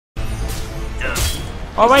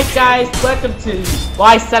Alright guys, welcome to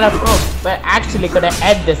Ryse Setup Room. We're actually gonna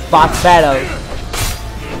end this boss battle.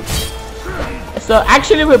 So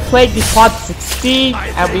actually we played the part 16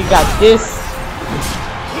 and we got this.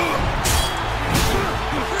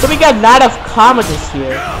 So we got a lot of Commodus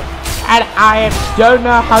here. And I don't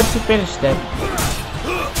know how to finish them.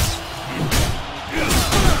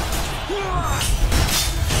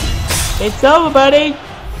 It's over, buddy.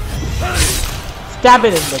 Stab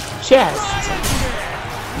it in the chest.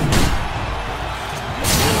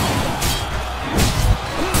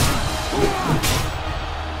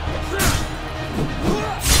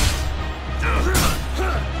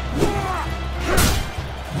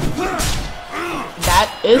 That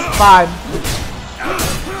is fun.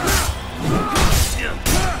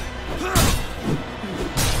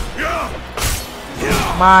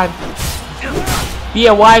 Come on. Be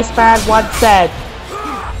a wise man once said.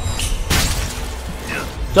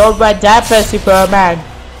 Don't let that pass you for a man.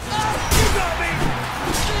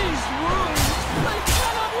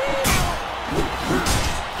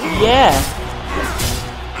 Yeah.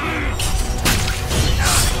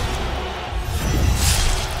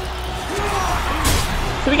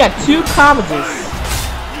 So we got two Commodus,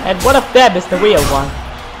 and one of them is the real one.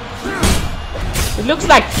 It looks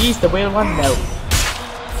like he's the real one, no.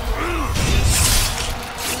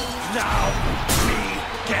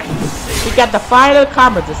 We got the final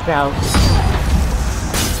Commodus now.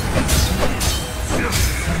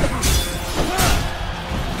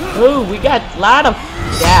 Ooh, we got a lot of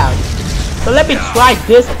down. So let me try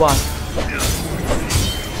this one.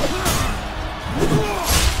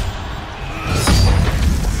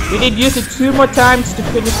 We need to use it 2 more times to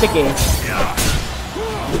finish the game.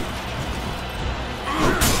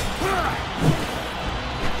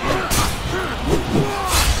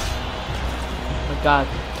 Oh my god.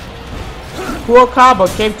 Poor combo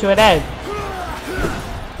came to an end.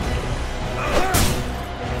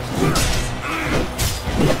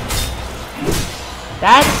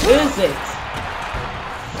 That is it.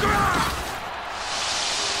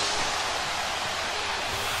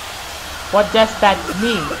 What does that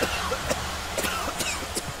mean?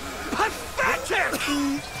 Pathetic!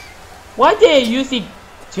 Why are they using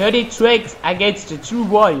dirty tricks against the true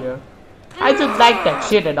warrior? I don't like that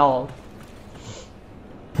shit at all.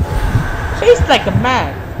 He's like a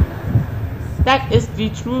man. That is the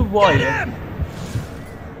true warrior.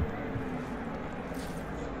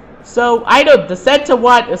 So I know the center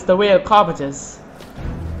one is the real Commodus.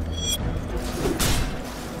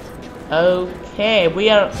 Okay, we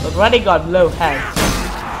are running on low health.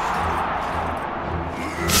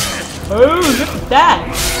 Oh, look at that!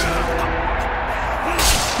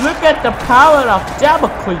 Look at the power of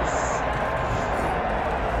Damocles.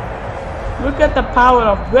 Look at the power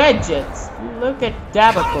of vengeance. Look at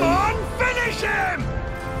Damocles. Finish him!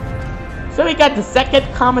 So we got the second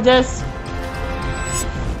Commodus.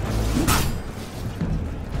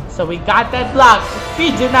 So we got that block. If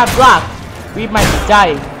we do not block, we might be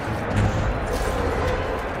dying.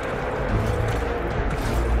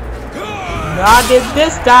 Not in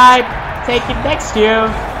this time. Take it next year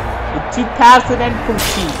in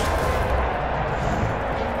 2014.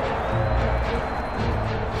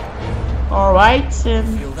 Alright,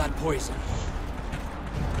 feel that poison.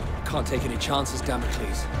 Can't take any chances,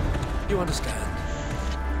 Damocles. You understand?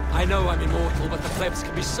 I know I'm immortal, but the plebs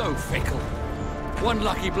can be so fickle. One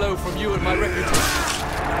lucky blow from you and my reputation.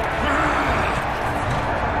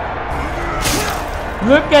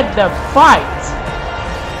 Look at the fight!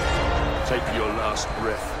 Take your last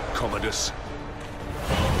breath, Commodus.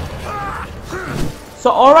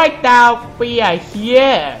 So alright now, we are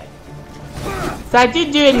here. So I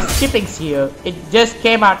didn't do any skippings here. It just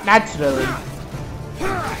came out naturally.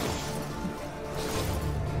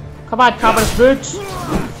 Come on, Commodus Boots.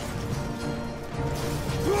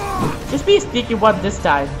 Just be a sneaky one this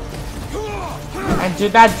time. And do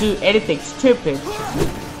not do anything stupid.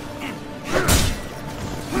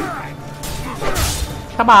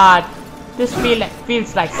 Come on. This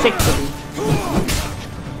feels like sick to me.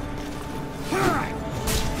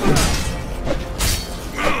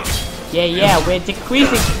 Yeah, we're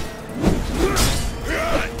decreasing.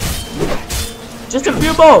 Just a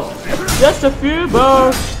few more. Just a few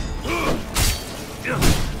more.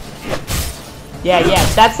 Yeah,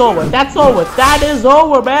 that's over. That's over. That is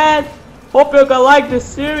over, man. Hope you're gonna like this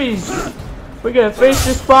series. We're gonna finish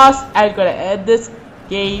this boss and gonna end this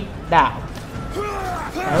game now.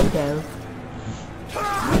 Okay.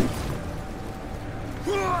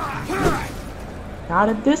 Not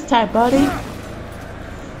at this time, buddy.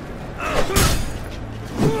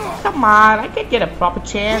 Come on, I can't get a proper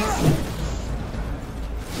chance.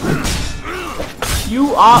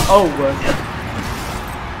 You are over.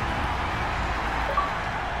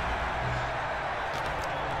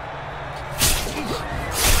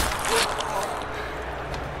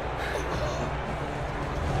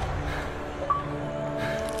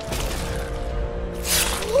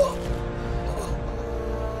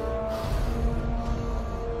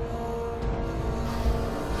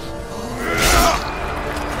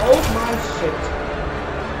 Oh my shit.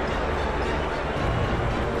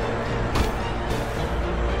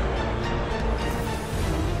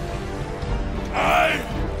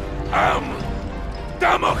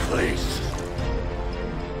 Damocles!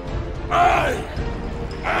 I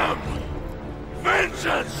am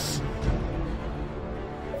vengeance!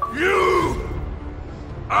 You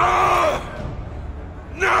are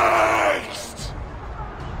next!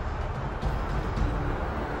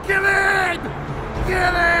 Kill it!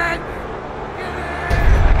 Kill it!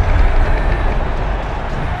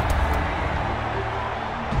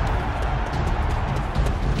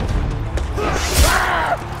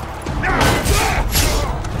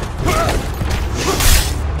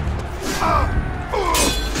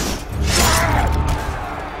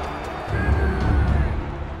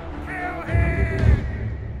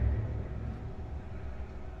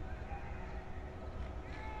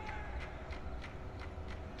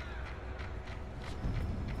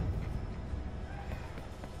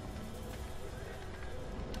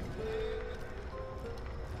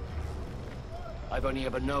 I've only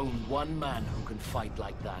ever known one man who can fight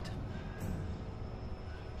like that.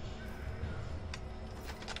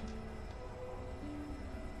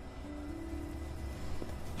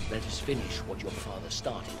 Let us finish what your father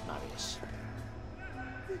started, Marius.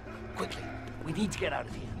 Quickly, we need to get out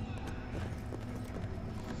of here.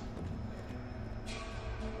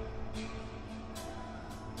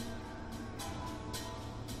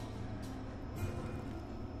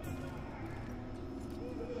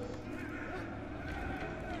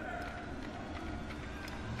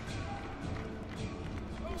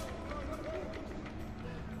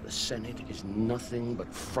 The Senate is nothing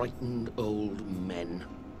but frightened old men.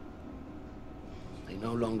 They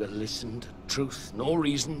no longer listen to truth nor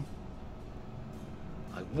reason.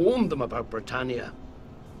 I warned them about Britannia,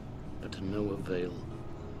 but to no avail.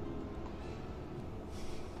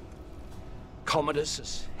 Commodus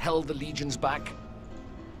has held the legions back,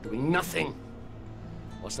 doing nothing,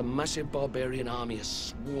 whilst a massive barbarian army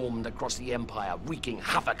has swarmed across the Empire, wreaking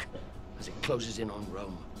havoc as it closes in on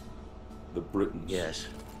Rome. The Britons? Yes.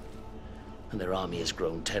 And their army has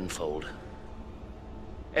grown tenfold.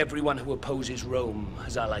 Everyone who opposes Rome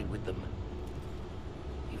has allied with them.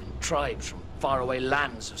 Even tribes from faraway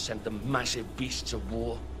lands have sent them massive beasts of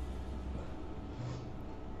war.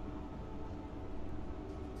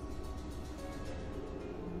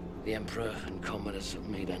 The Emperor and Commodus have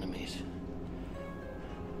made enemies.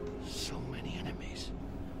 So many enemies.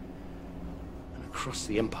 And across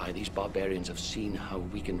the Empire, these barbarians have seen how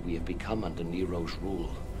weakened we have become under Nero's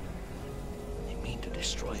rule. They mean to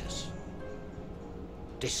destroy us.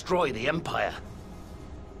 Destroy the Empire.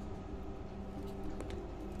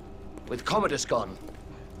 With Commodus gone,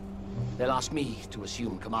 they'll ask me to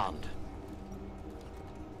assume command.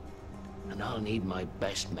 And I'll need my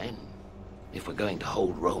best men if we're going to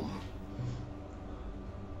hold Rome.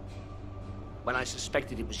 When I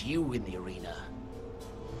suspected it was you in the arena,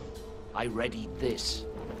 I readied this.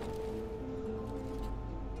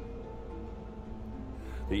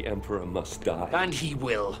 The Emperor must die. And he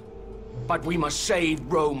will. But we must save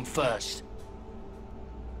Rome first.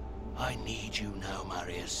 I need you now,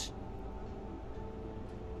 Marius.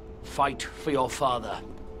 Fight for your father.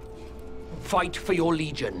 Fight for your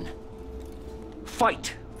legion.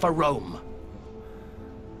 Fight for Rome.